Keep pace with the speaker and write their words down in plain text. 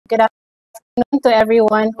good afternoon to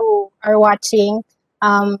everyone who are watching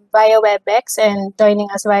via WebEx and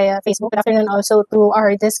joining us via Facebook. Good afternoon also to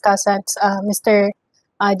our discussants, Mr.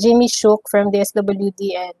 Jimmy Shook from the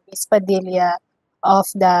SWD and Ms. Padilla of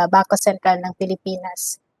the Bangko Sentral ng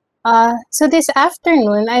Pilipinas. So this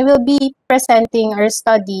afternoon, I will be presenting our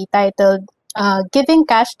study titled Giving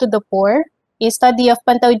Cash to the Poor, a study of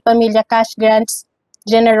Pantawid Pamilya cash grants,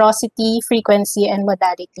 generosity, frequency, and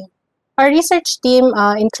modality. Our research team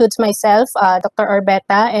includes myself, Dr.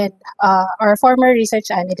 Orbeta, and our former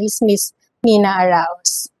research analyst, Ms. Nina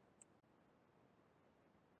Araos.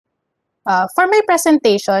 For my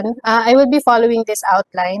presentation, I will be following this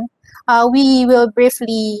outline. We will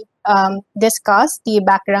briefly discuss the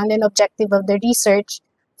background and objective of the research,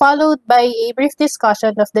 followed by a brief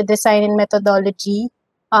discussion of the design and methodology,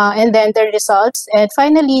 and then the results. And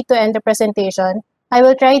finally, to end the presentation, I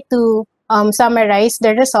will try to summarize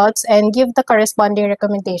the results and give the corresponding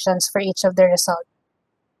recommendations for each of the results.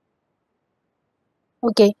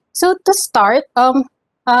 Okay, so to start,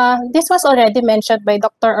 this was already mentioned by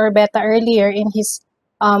Dr. Orbeta earlier in his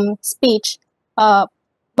speech,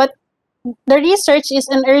 but the research is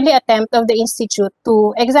an early attempt of the Institute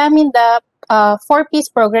to examine the four-piece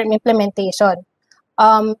program implementation.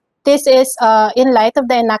 This is in light of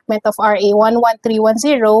the enactment of RA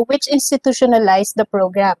 11310, which institutionalized the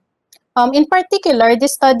program. In particular,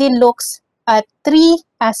 this study looks at three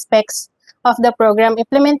aspects of the program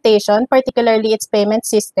implementation, particularly its payment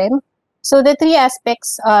system. So the three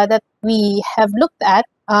aspects that we have looked at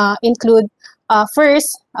include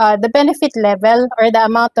first, the benefit level or the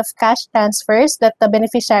amount of cash transfers that the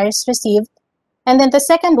beneficiaries received. And then the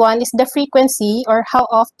second one is the frequency or how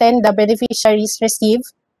often the beneficiaries receive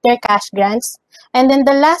their cash grants. And then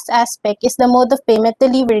the last aspect is the mode of payment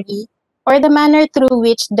delivery or the manner through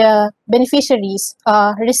which the beneficiaries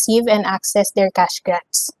receive and access their cash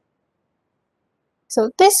grants.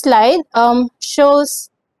 So this slide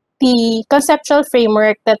shows the conceptual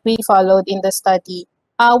framework that we followed in the study.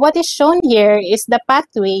 What is shown here is the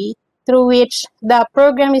pathway through which the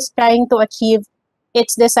program is trying to achieve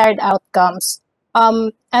its desired outcomes.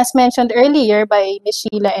 As mentioned earlier by Ms.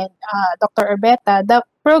 Sheila and Dr. Orbeta, the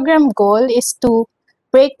program goal is to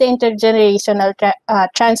break the intergenerational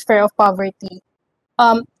transfer of poverty.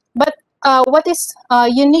 But what is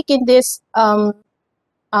unique in this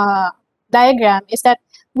diagram is that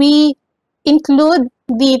we include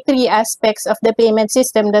the three aspects of the payment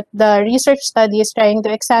system that the research study is trying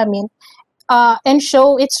to examine and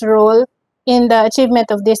show its role in the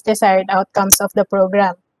achievement of these desired outcomes of the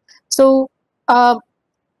program. So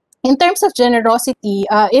in terms of generosity,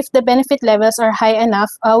 if the benefit levels are high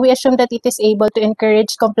enough, we assume that it is able to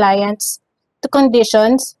encourage compliance to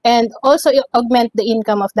conditions and also augment the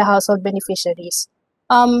income of the household beneficiaries.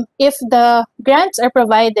 If the grants are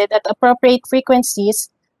provided at appropriate frequencies,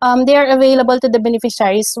 they are available to the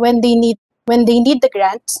beneficiaries when they need the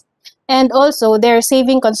grants, and also their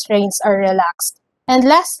saving constraints are relaxed. And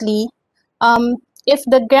lastly, if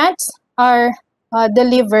the grants are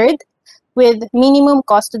delivered with minimum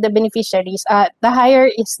cost to the beneficiaries, the higher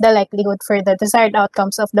is the likelihood for the desired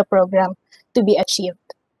outcomes of the program to be achieved.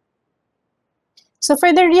 So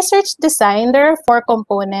for the research design, there are four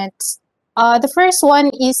components. The first one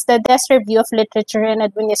is the desk review of literature and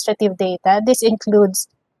administrative data. This includes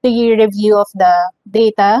the review of the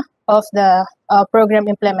data of the program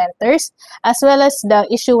implementers, as well as the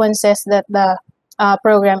issuances that the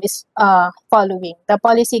program is following, the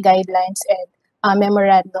policy guidelines and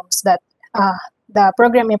memorandums that the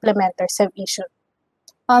program implementers have issued.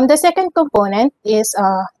 The second component is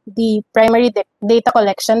the primary data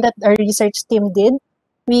collection that our research team did.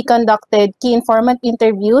 We conducted key informant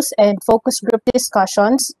interviews and focus group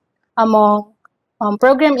discussions among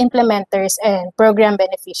program implementers and program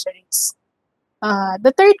beneficiaries.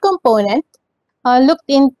 The third component looked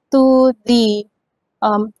into the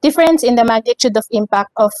difference in the magnitude of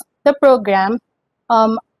impact of the program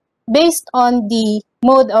based on the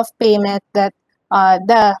mode of payment that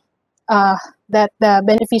the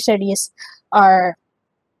beneficiaries are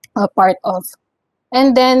a part of.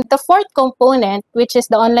 And then the fourth component, which is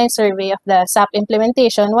the online survey of the SAP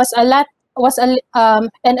implementation, was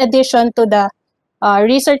an addition to the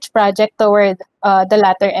research project toward the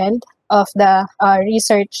latter end of the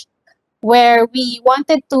research, where we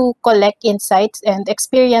wanted to collect insights and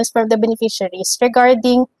experience from the beneficiaries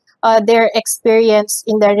regarding their experience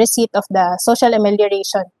in the receipt of the social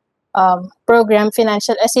amelioration program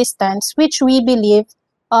financial assistance, which we believe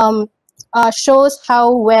shows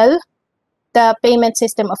how well the payment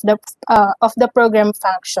system of the program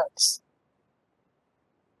functions.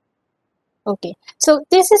 Okay, so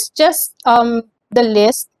this is just the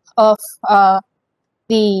list of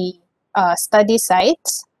the study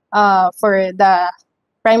sites for the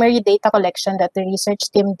primary data collection that the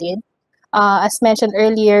research team did. As mentioned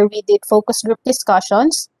earlier, we did focus group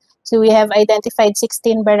discussions. So we have identified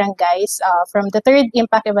 16 barangays from the third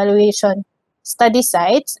impact evaluation study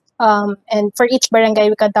sites. And for each barangay,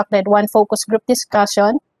 we conducted one focus group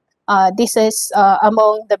discussion. This is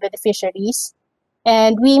among the beneficiaries.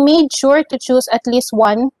 And we made sure to choose at least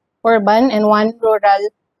one urban and one rural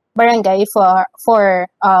barangay for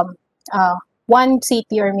one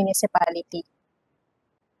city or municipality.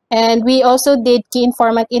 And we also did key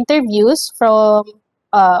informant interviews from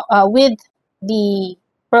with the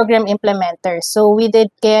program implementers. So we did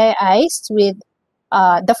KIIs with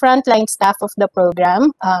the frontline staff of the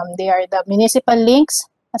program. They are the municipal links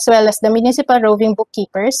as well as the municipal roving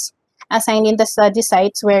bookkeepers assigned in the study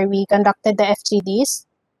sites where we conducted the FGDs.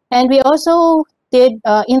 And we also did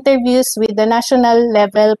interviews with the national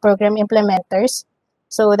level program implementers.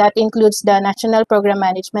 So that includes the National Program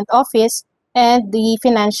Management Office and the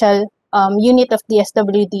financial unit of the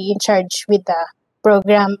SWD in charge with the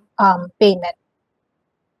program payment.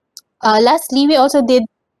 Lastly, we also did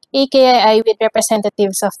AKII with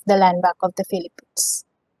representatives of the Land Bank of the Philippines.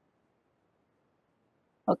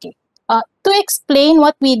 Okay. To explain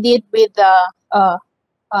what we did with the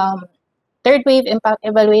third wave impact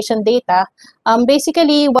evaluation data,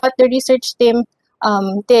 basically what the research team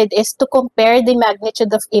did is to compare the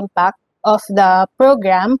magnitude of impact of the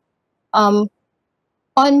program on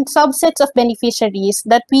subsets of beneficiaries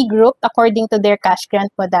that we grouped according to their cash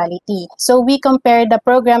grant modality. So we compared the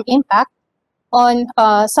program impact on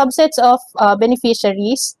subsets of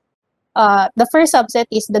beneficiaries. The first subset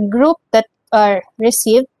is the group that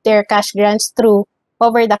received their cash grants through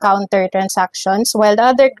over-the-counter transactions, while the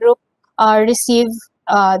other group received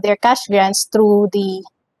their cash grants through the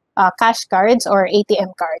cash cards or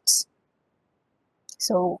ATM cards.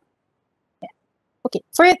 So, yeah. Okay.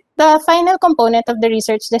 For the final component of the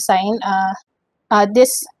research design,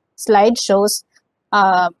 this slide shows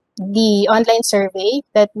the online survey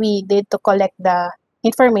that we did to collect the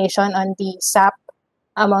information on the SAP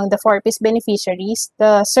among the 4-piece beneficiaries.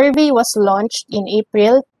 The survey was launched in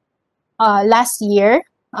April last year.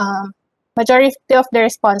 Majority of the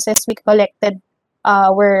responses we collected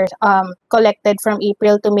were collected from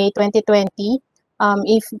April to May 2020.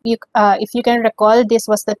 If you can recall, this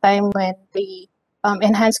was the time when the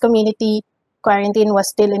enhanced community quarantine was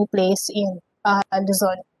still in place in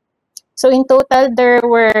Luzon. So in total, there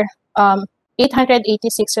were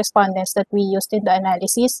 886 respondents that we used in the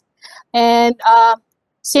analysis. And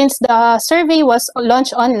since the survey was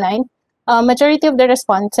launched online, majority of the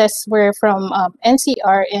responses were from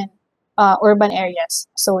NCR and urban areas.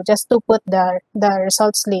 So just to put the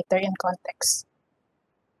results later in context.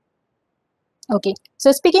 Okay,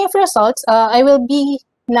 so speaking of results, I will be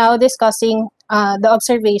now discussing the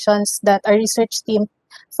observations that our research team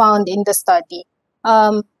found in the study.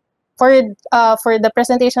 For the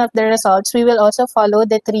presentation of the results, we will also follow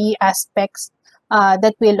the 3 aspects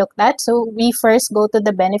that we looked at. So we first go to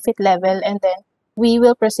the benefit level, and then we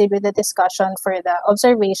will proceed with the discussion for the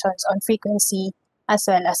observations on frequency as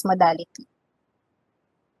well as modality.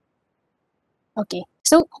 Okay,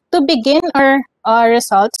 so to begin our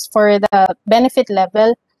results for the benefit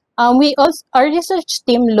level, our research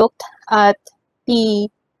team looked at the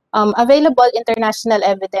available international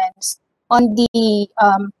evidence on the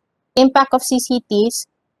impact of CCTs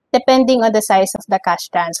depending on the size of the cash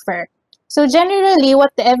transfer. So generally,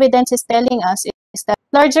 what the evidence is telling us is that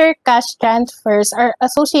larger cash transfers are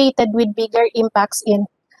associated with bigger impacts in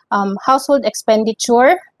household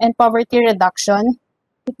expenditure and poverty reduction.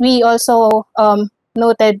 We also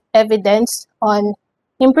noted evidence on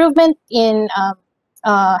improvement in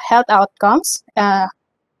health outcomes,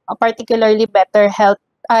 particularly better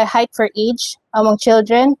height for age among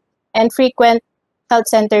children and frequent health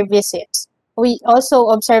center visits. We also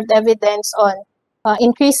observed evidence on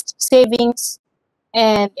increased savings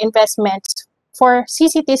and investments for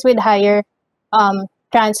CCTs with higher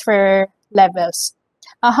transfer levels.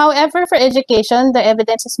 However, for education, the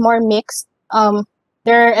evidence is more mixed.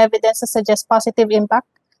 There are evidence that suggests positive impact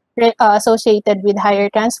associated with higher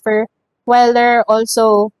transfer, while there are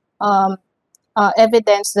also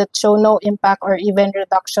evidence that show no impact or even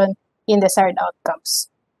reduction in desired outcomes.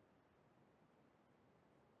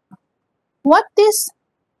 What this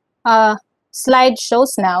slide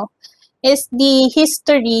shows now is the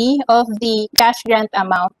history of the cash grant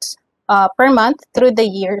amount per month through the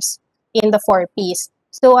years in the 4Ps.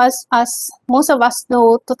 So as most of us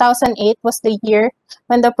know, 2008 was the year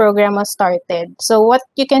when the program was started. So what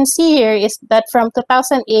you can see here is that from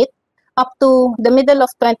 2008 up to the middle of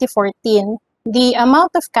 2014, the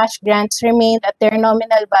amount of cash grants remained at their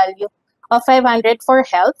nominal value of 500 for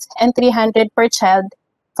health and 300 per child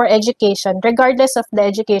for education, regardless of the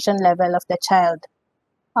education level of the child.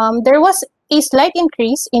 There was a slight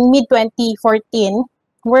increase in mid-2014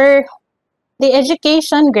 where the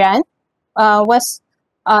education grant was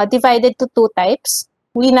divided to two types.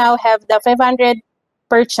 We now have the 500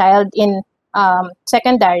 per child in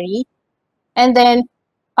secondary. And then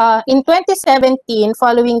in 2017,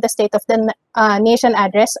 following the State of the Nation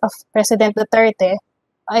address of President Duterte,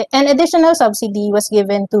 an additional subsidy was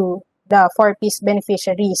given to the 4-piece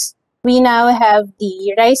beneficiaries. We now have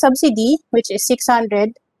the rice subsidy, which is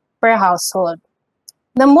 600 per household.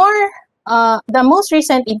 The most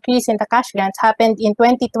recent increase in the cash grants happened in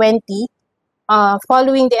 2020,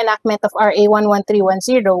 following the enactment of RA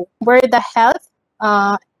 11310, where the health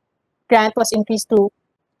grant was increased to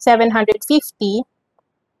 750,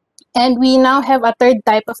 and we now have a third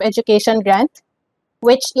type of education grant,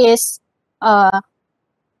 which is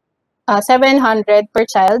 700 per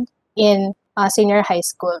child in senior high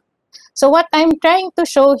school. So what I'm trying to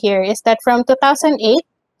show here is that from 2008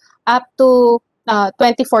 up to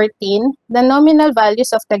 2014, the nominal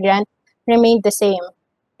values of the grant remained the same.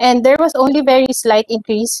 And there was only very slight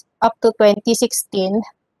increase up to 2016.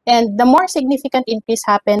 And the more significant increase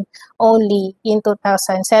happened only in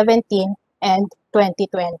 2017 and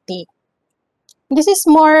 2020. This is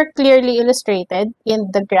more clearly illustrated in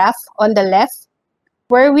the graph on the left,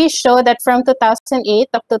 where we show that from 2008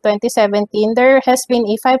 up to 2017, there has been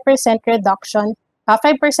a 5% reduction,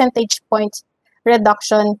 5 percentage points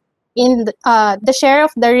reduction in the share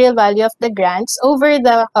of the real value of the grants over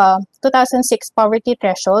the 2006 poverty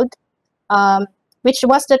threshold, which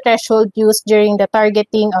was the threshold used during the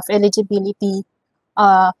targeting of eligibility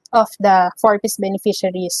of the 4-piece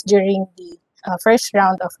beneficiaries during the first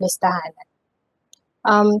round of listahan.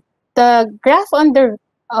 The graph on the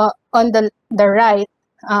right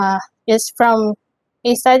is from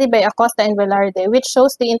a study by Acosta and Velarde, which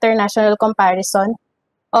shows the international comparison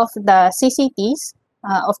of the CCTs,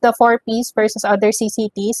 of the 4Ps versus other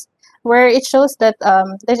CCTs, where it shows that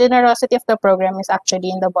the generosity of the program is actually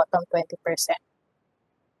in the bottom 20%.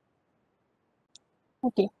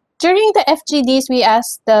 Okay. During the FGDs, we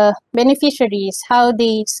asked the beneficiaries how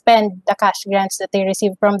they spend the cash grants that they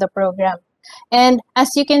receive from the program. And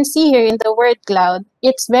as you can see here in the word cloud,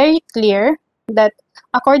 it's very clear that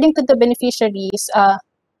according to the beneficiaries,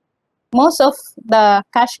 most of the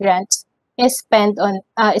cash grants is spent on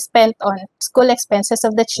school expenses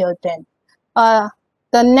of the children.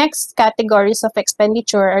 The next categories of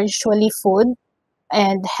expenditure are usually food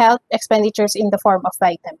and health expenditures in the form of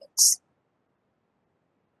vitamins.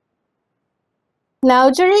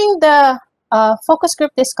 Now, during the focus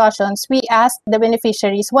group discussions, we asked the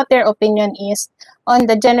beneficiaries what their opinion is on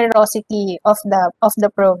the generosity of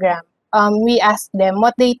the program. We asked them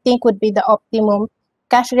what they think would be the optimum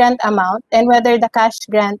cash grant amount and whether the cash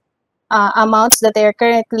grant amounts that they are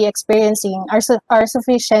currently experiencing are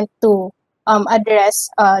sufficient to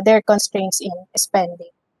address their constraints in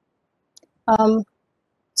spending.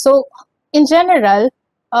 So, in general,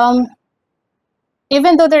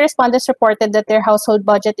 even though the respondents reported that their household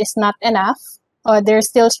budget is not enough, or they're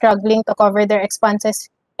still struggling to cover their expenses,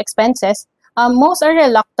 most are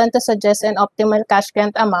reluctant to suggest an optimal cash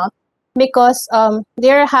grant amount because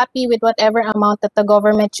they're happy with whatever amount that the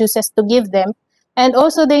government chooses to give them. And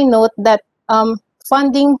also they note that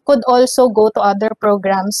funding could also go to other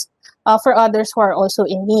programs for others who are also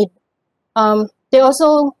in need. They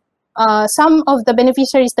also, some of the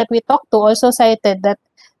beneficiaries that we talked to also cited that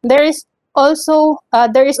there is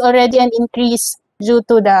already an increase due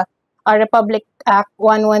to the Republic Act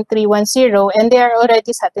 11310, and they are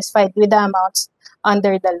already satisfied with the amounts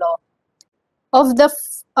under the law. Of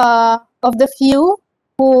the few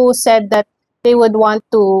who said that they would want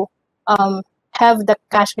to have the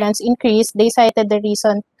cash grants increase, they cited the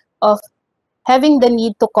reason of having the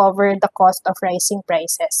need to cover the cost of rising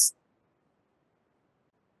prices.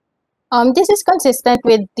 This is consistent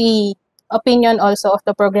with the opinion also of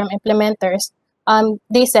the program implementers.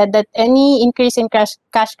 They said that any increase in cash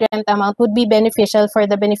grant amount would be beneficial for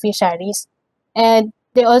the beneficiaries. And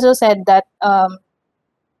they also said that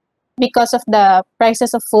because of the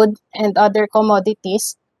prices of food and other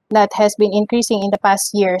commodities that has been increasing in the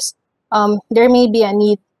past years, there may be a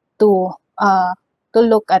need to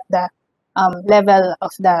look at the level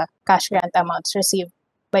of the cash grant amounts received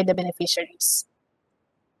by the beneficiaries.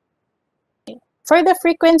 For the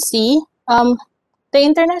frequency, the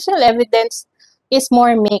international evidence is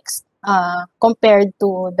more mixed compared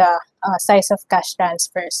to the size of cash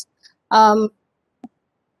transfers.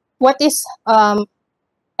 what is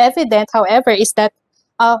evident, however, is that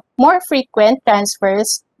more frequent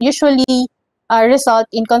transfers usually result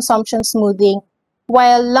in consumption smoothing,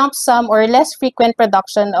 while lump sum or less frequent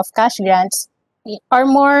production of cash grants are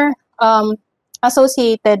more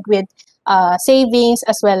associated with savings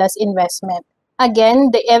as well as investment. Again,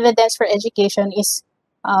 the evidence for education is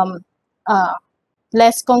um, uh,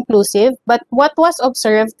 less conclusive, but what was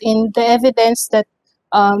observed in the evidence that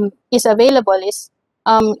is available is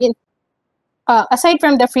aside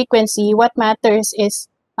from the frequency, what matters is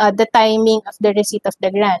the timing of the receipt of the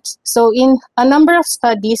grants. So in a number of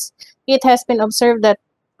studies, it has been observed that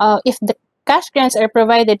if the cash grants are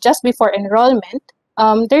provided just before enrollment,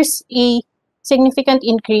 there's a significant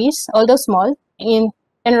increase, although small, in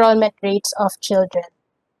enrollment rates of children.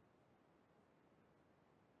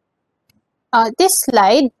 This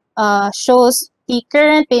slide shows the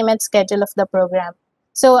current payment schedule of the program.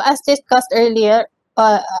 So as discussed earlier,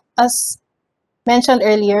 as mentioned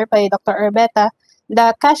earlier by Dr. Urbeta,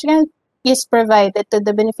 the cash grant is provided to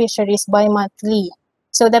the beneficiaries bi-monthly.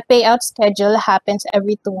 So the payout schedule happens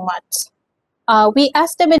every 2 months. We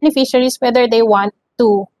asked the beneficiaries whether they want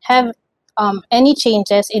to have any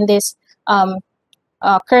changes in this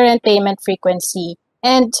current payment frequency.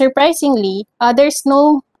 And surprisingly, there's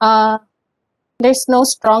no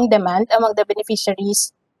strong demand among the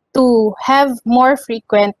beneficiaries to have more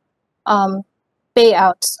frequent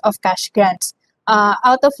payouts of cash grants.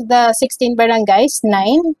 Out of the 16 barangays,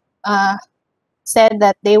 9 said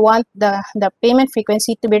that they want the payment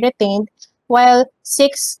frequency to be retained, while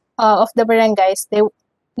 6 of the barangays,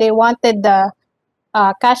 they wanted the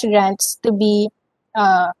cash grants to be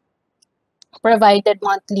provided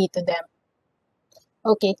monthly to them.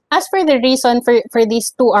 Okay, as for the reason for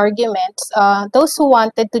these two arguments, those who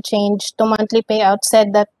wanted to change to monthly payout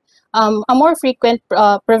said that a more frequent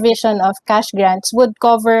provision of cash grants would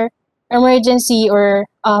cover emergency or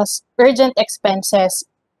urgent expenses.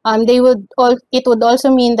 It would also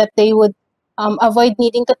mean that they would avoid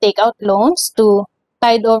needing to take out loans to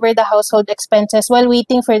tide over the household expenses while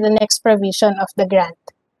waiting for the next provision of the grant.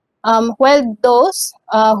 While those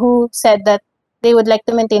who said that they would like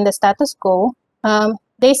to maintain the status quo,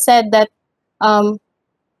 they said that the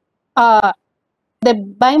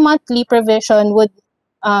bi-monthly provision would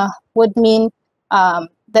mean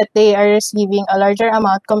that they are receiving a larger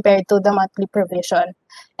amount compared to the monthly provision.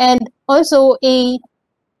 And also a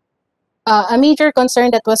major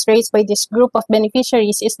concern that was raised by this group of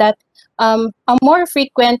beneficiaries is that a more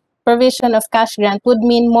frequent provision of cash grant would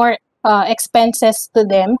mean more expenses to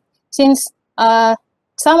them, since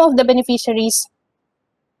some of the beneficiaries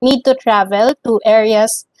need to travel to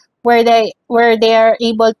areas where they are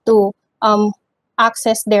able to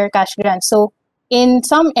access their cash grants. So in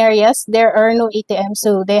some areas there are no ATMs,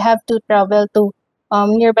 so they have to travel to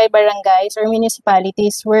nearby barangays or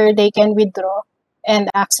municipalities where they can withdraw and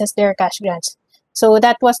access their cash grants. So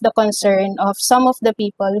that was the concern of some of the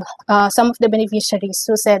people, some of the beneficiaries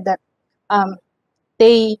who said that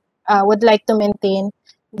they would like to maintain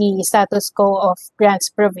the status quo of grants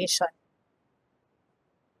provision.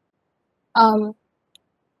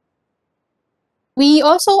 We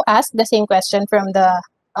also asked the same question from the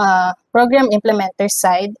program implementer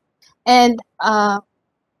side, and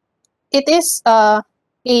it is a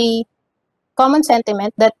common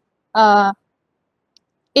sentiment that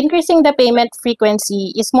increasing the payment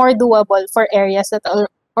frequency is more doable for areas that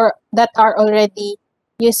are already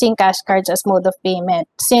using cash cards as mode of payment,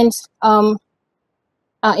 since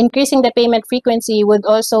increasing the payment frequency would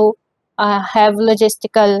also have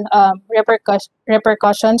logistical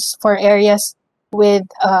repercussions for areas with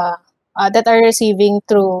that are receiving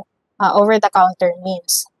through over-the-counter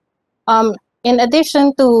means. In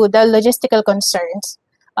addition to the logistical concerns,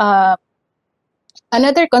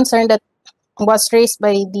 another concern that was raised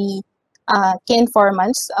by the key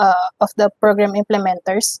informants of the program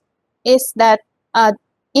implementers is that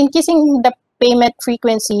increasing the payment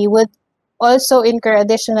frequency would also incur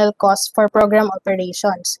additional costs for program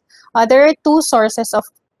operations. There are two sources of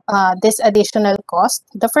this additional cost.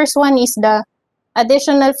 The first one is the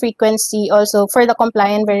additional frequency also for the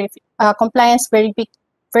compliance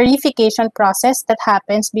verification process that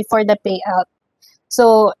happens before the payout.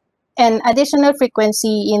 So an additional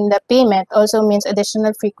frequency in the payment also means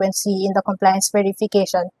additional frequency in the compliance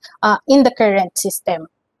verification in the current system.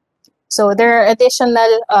 So there are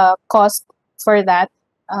additional costs for that.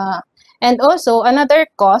 And also another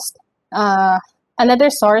cost, another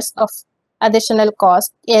source of additional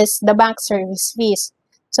cost is the bank service fees.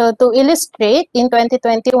 So to illustrate, in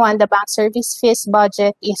 2021, the bank service fees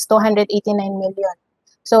budget is 289 million.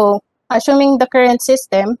 So assuming the current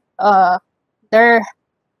system, there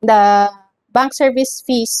the bank service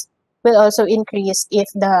fees will also increase if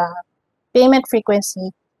the payment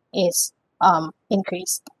frequency is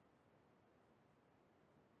increased.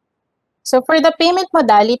 So for the payment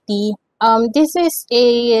modality, this is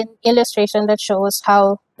an illustration that shows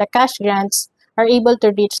how the cash grants are able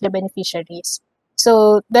to reach the beneficiaries.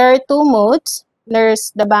 So there are two modes.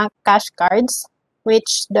 There's the bank cash cards,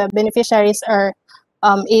 which the beneficiaries are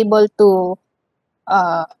able to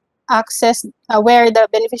access, where the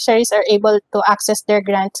beneficiaries are able to access their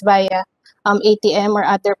grants via ATM or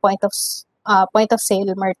other point of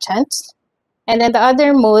sale merchants. And then the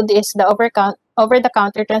other mode is the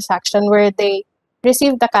over-the-counter transaction, where they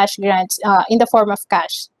receive the cash grants in the form of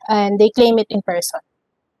cash and they claim it in person.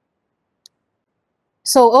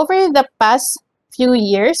 So over the past few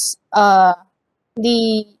years,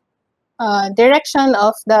 the direction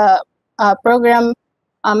of the program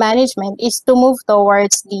management is to move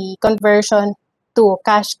towards the conversion to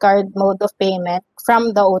cash card mode of payment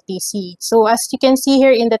from the OTC. So as you can see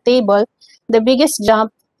here in the table, the biggest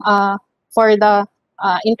jump for the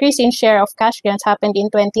increase in share of cash grants happened in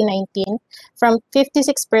 2019. From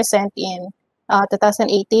 56% in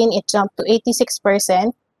 2018, it jumped to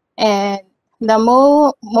 86%. And the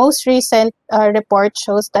most recent report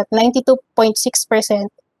shows that 92.6%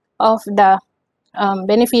 of the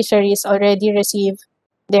beneficiaries already receive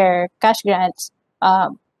their cash grants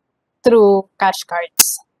through cash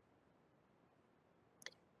cards.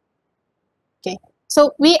 Okay,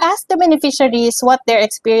 so we asked the beneficiaries what their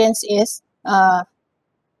experience is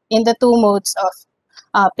in the two modes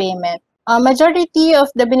of payment. A majority of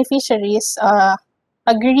the beneficiaries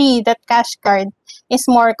agree that cash card is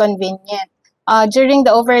more convenient. During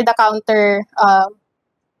the over-the-counter,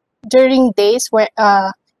 during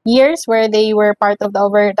years where they were part of the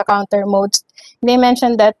over-the-counter modes, they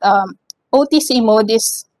mentioned that OTC mode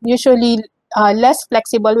is usually less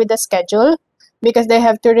flexible with the schedule because they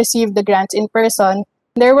have to receive the grants in person.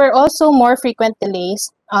 There were also more frequent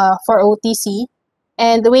delays for OTC,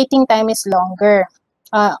 and the waiting time is longer.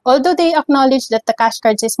 Although they acknowledge that the cash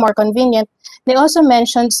cards is more convenient, they also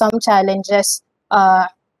mentioned some challenges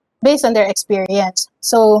based on their experience.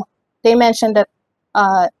 So they mentioned that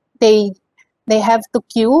they have to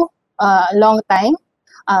queue a long time,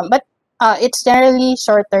 but it's generally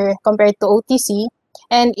shorter compared to OTC.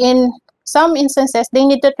 And in some instances, they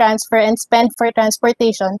need to transfer and spend for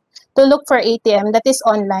transportation to look for ATM that is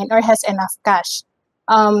online or has enough cash.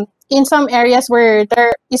 In some areas where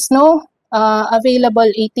there is no available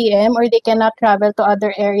ATM, or they cannot travel to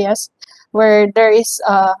other areas where there is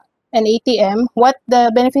an ATM, what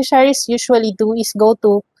the beneficiaries usually do is go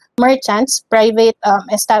to merchants, private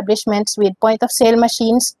establishments with point-of-sale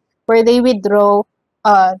machines where they withdraw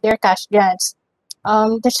their cash grants.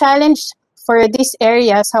 The challenge for these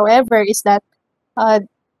areas, however, is that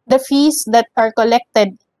the fees that are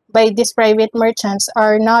collected by these private merchants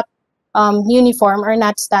are not uniform or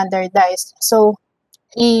not standardized. So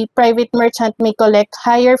a private merchant may collect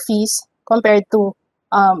higher fees compared to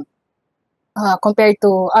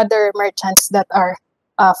other merchants that are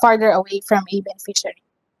farther away from a beneficiary.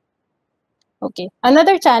 Okay.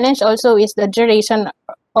 Another challenge also is the duration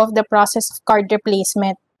of the process of card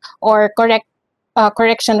replacement or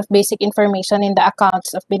correction of basic information in the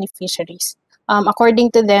accounts of beneficiaries.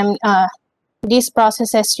 According to them, these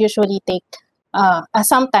processes usually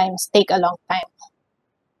sometimes take a long time.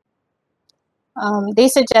 They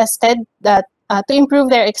suggested that to improve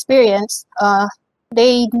their experience,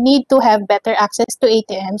 they need to have better access to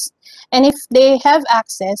ATMs. And if they have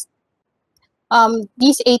access,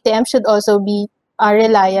 these ATMs should also be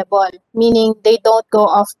reliable, meaning they don't go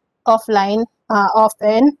offline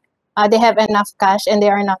often. They have enough cash and they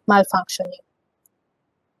are not malfunctioning.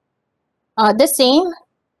 The same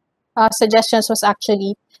suggestions was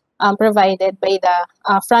actually provided by the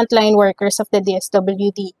frontline workers of the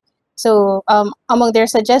DSWD. So among their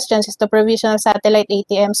suggestions is the provision of satellite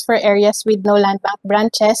ATMs for areas with no land bank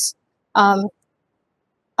branches,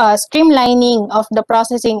 streamlining of the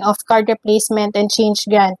processing of card replacement and change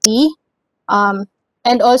grantee,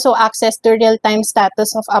 and also access to real-time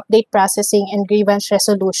status of update processing and grievance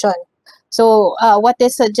resolution. So what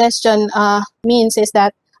this suggestion means is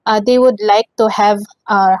that they would like to have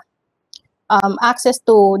access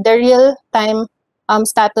to the real-time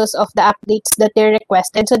status of the updates that they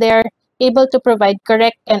requested, so they are able to provide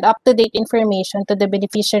correct and up-to-date information to the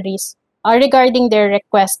beneficiaries regarding their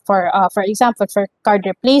request for example, for card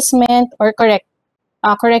replacement or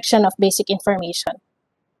correction of basic information.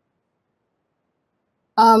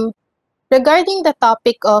 Regarding the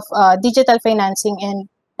topic of digital financing and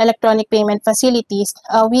electronic payment facilities,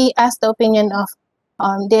 we asked the opinion of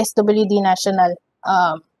DSWD National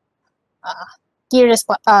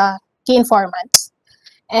key informants.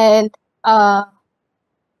 And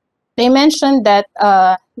they mentioned that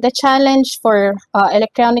the challenge for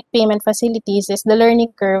electronic payment facilities is the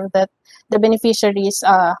learning curve that the beneficiaries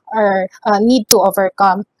need to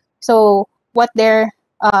overcome. So what their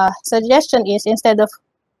suggestion is, instead of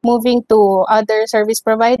moving to other service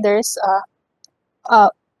providers,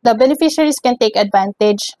 the beneficiaries can take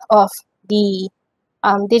advantage of the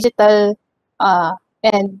digital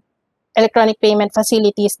and electronic payment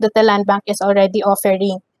facilities that the land bank is already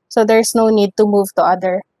offering. So there's no need to move to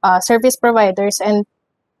other service providers, and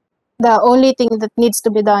the only thing that needs to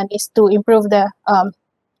be done is to improve the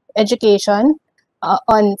education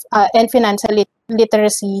on and financial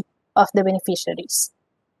literacy of the beneficiaries.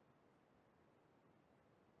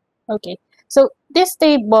 Okay, so this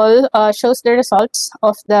table shows the results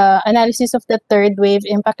of the analysis of the third wave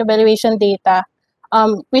impact evaluation data,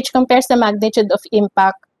 which compares the magnitude of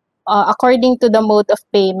impact according to the mode of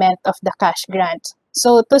payment of the cash grant.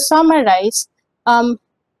 So to summarize,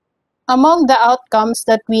 among the outcomes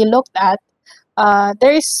that we looked at,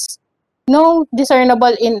 there is no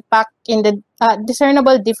discernible impact in the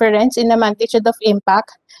discernible difference in the magnitude of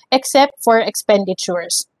impact, except for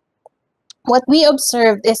expenditures. What we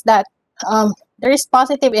observed is that there is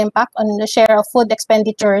positive impact on the share of food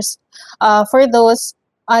expenditures for those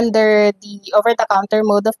under the over-the-counter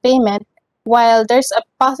mode of payment, while there's a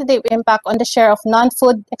positive impact on the share of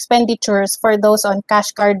non-food expenditures for those on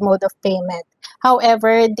cash card mode of payment.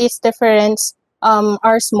 However, these differences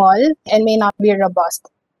are small and may not be robust.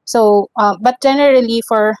 So, but generally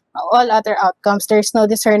for all other outcomes, there's no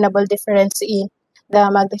discernible difference in the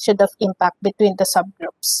magnitude of impact between the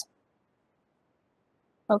subgroups.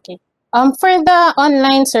 Okay. For the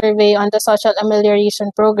online survey on the social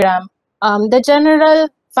amelioration program, the general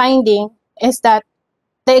finding is that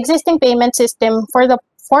the existing payment system for the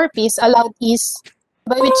 4Ps allowed ease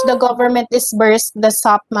by which the government disbursed the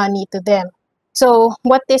SAP money to them. So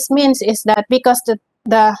what this means is that because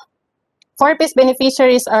the 4Ps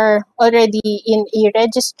beneficiaries are already in a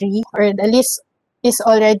registry, or the list is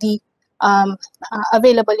already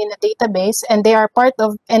available in a database, and they are part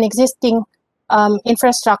of an existing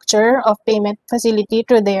infrastructure of payment facility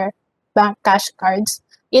through their bank cash cards,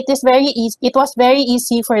 it was very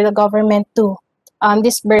easy for the government to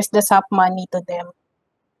disburse the SAP money to them.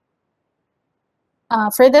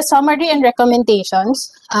 For the summary and recommendations,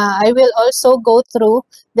 I will also go through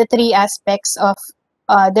the three aspects of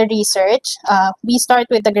the research. We start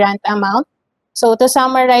with the grant amount. So to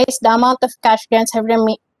summarize, the amount of cash grants have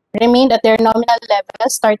remained at their nominal level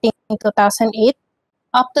starting in 2008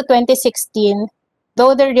 up to 2016,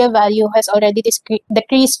 though the real value has already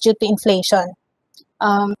decreased due to inflation.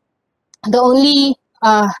 The only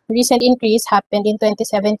recent increase happened in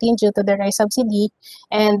 2017 due to the rice subsidy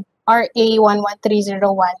and RA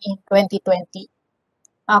 11301 in 2020.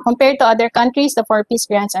 Compared to other countries, the 4Ps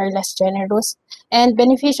grants are less generous, and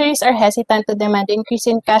beneficiaries are hesitant to demand increase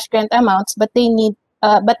in cash grant amounts, but they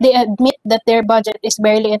admit that their budget is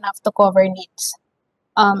barely enough to cover needs.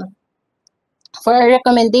 For a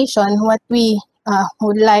recommendation, what we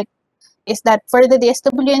would like is that for the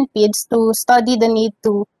DSW and PIDS to study the need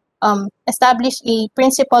to establish a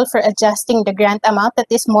principle for adjusting the grant amount that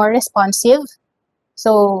is more responsive.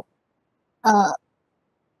 So,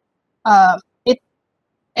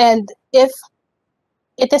 if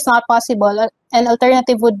it is not possible, an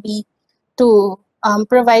alternative would be to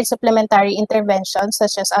provide supplementary interventions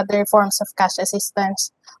such as other forms of cash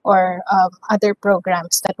assistance or other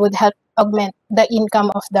programs that would help augment the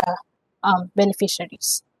income of the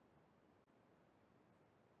beneficiaries.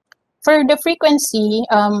 For the frequency,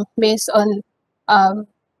 based on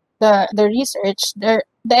the research, the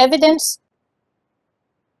evidence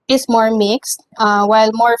is more mixed.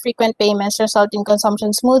 While more frequent payments result in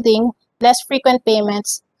consumption smoothing, less frequent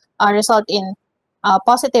payments result in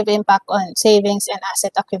positive impact on savings and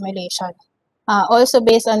asset accumulation. Also,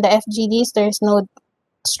 based on the FGDs, there is no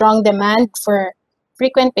strong demand for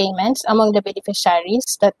frequent payments among the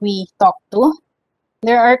beneficiaries that we talked to.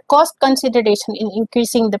 There are cost considerations in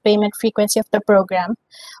increasing the payment frequency of the program.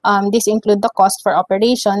 These include the cost for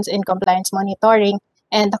operations and compliance monitoring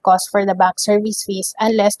and the cost for the bank service fees,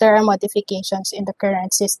 unless there are modifications in the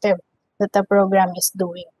current system that the program is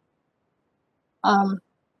doing.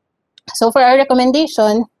 So for our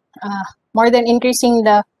recommendation, more than increasing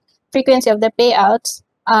the frequency of the payouts,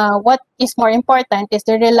 what is more important is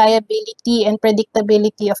the reliability and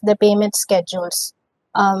predictability of the payment schedules.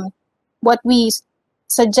 What we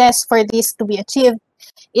suggest for this to be achieved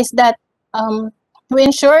is that to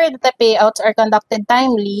ensure that the payouts are conducted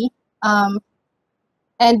timely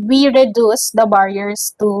and we reduce the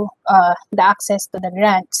barriers to the access to the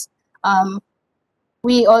grants.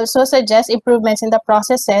 We also suggest improvements in the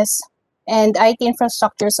processes and IT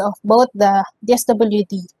infrastructures of both the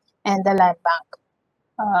DSWD and the land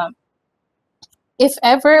bank. If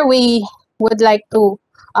ever we would like to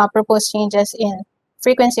propose changes in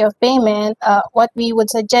frequency of payment, what we would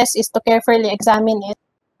suggest is to carefully examine it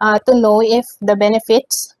to know if the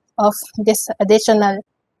benefits of this additional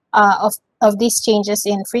of these changes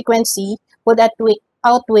in frequency would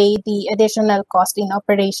outweigh the additional cost in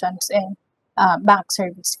operations and bank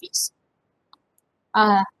service fees.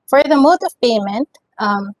 For the mode of payment,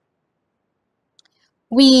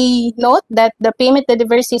 we note that the payment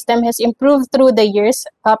delivery system has improved through the years,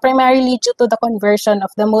 primarily due to the conversion of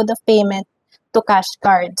the mode of payment to cash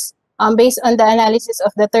cards. Based on the analysis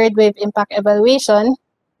of the third wave impact evaluation,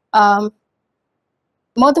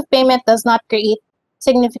 mode of payment does not create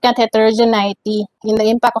significant heterogeneity in the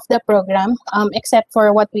impact of the program, except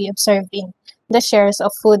for what we observed in the shares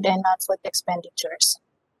of food and non-food expenditures.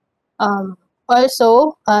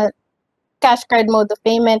 Also, cash card mode of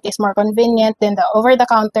payment is more convenient than the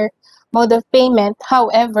over-the-counter mode of payment.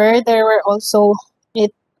 However, there were also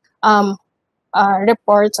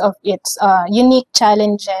reports of its unique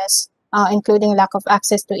challenges, including lack of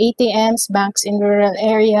access to ATMs, banks in rural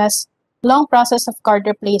areas, long process of card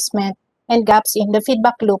replacement, and gaps in the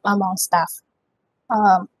feedback loop among staff.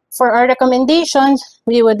 For our recommendations,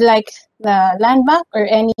 we would like the land bank or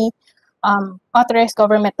any authorized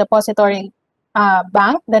government depository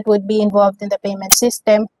bank that would be involved in the payment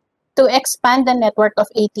system to expand the network of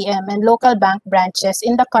ATM and local bank branches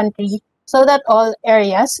in the country so that all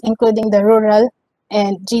areas, including the rural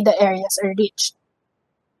and GIDA areas, are reached.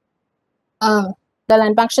 The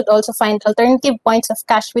land bank should also find alternative points of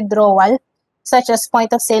cash withdrawal, such as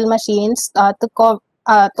point-of-sale machines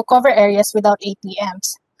to cover areas without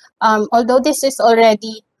ATMs. Although this is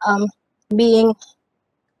already being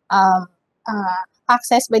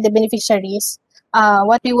accessed by the beneficiaries,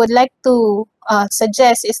 what we would like to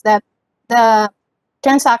suggest is that the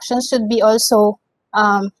transactions should be also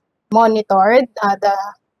monitored,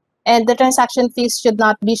 and the transaction fees should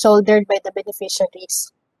not be shouldered by the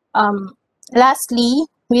beneficiaries. Lastly,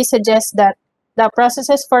 we suggest that the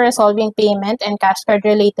processes for resolving payment and cash card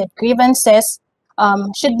related grievances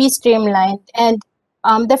should be streamlined, and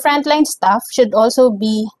the frontline staff should also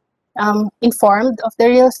be informed of the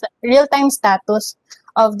real-time status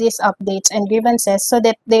of these updates and grievances so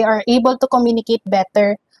that they are able to communicate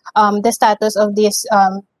better the status of this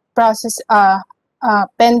process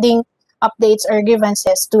pending updates or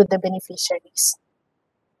grievances to the beneficiaries.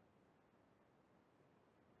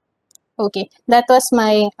 Okay, that was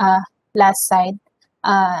my last slide.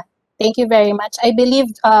 Thank you very much. I believe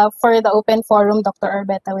for the open forum, Dr.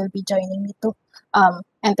 Orbeta will be joining me to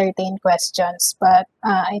entertain questions. But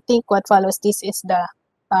I think what follows this is the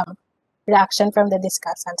reaction from the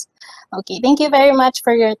discussants. Okay, thank you very much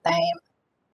for your time.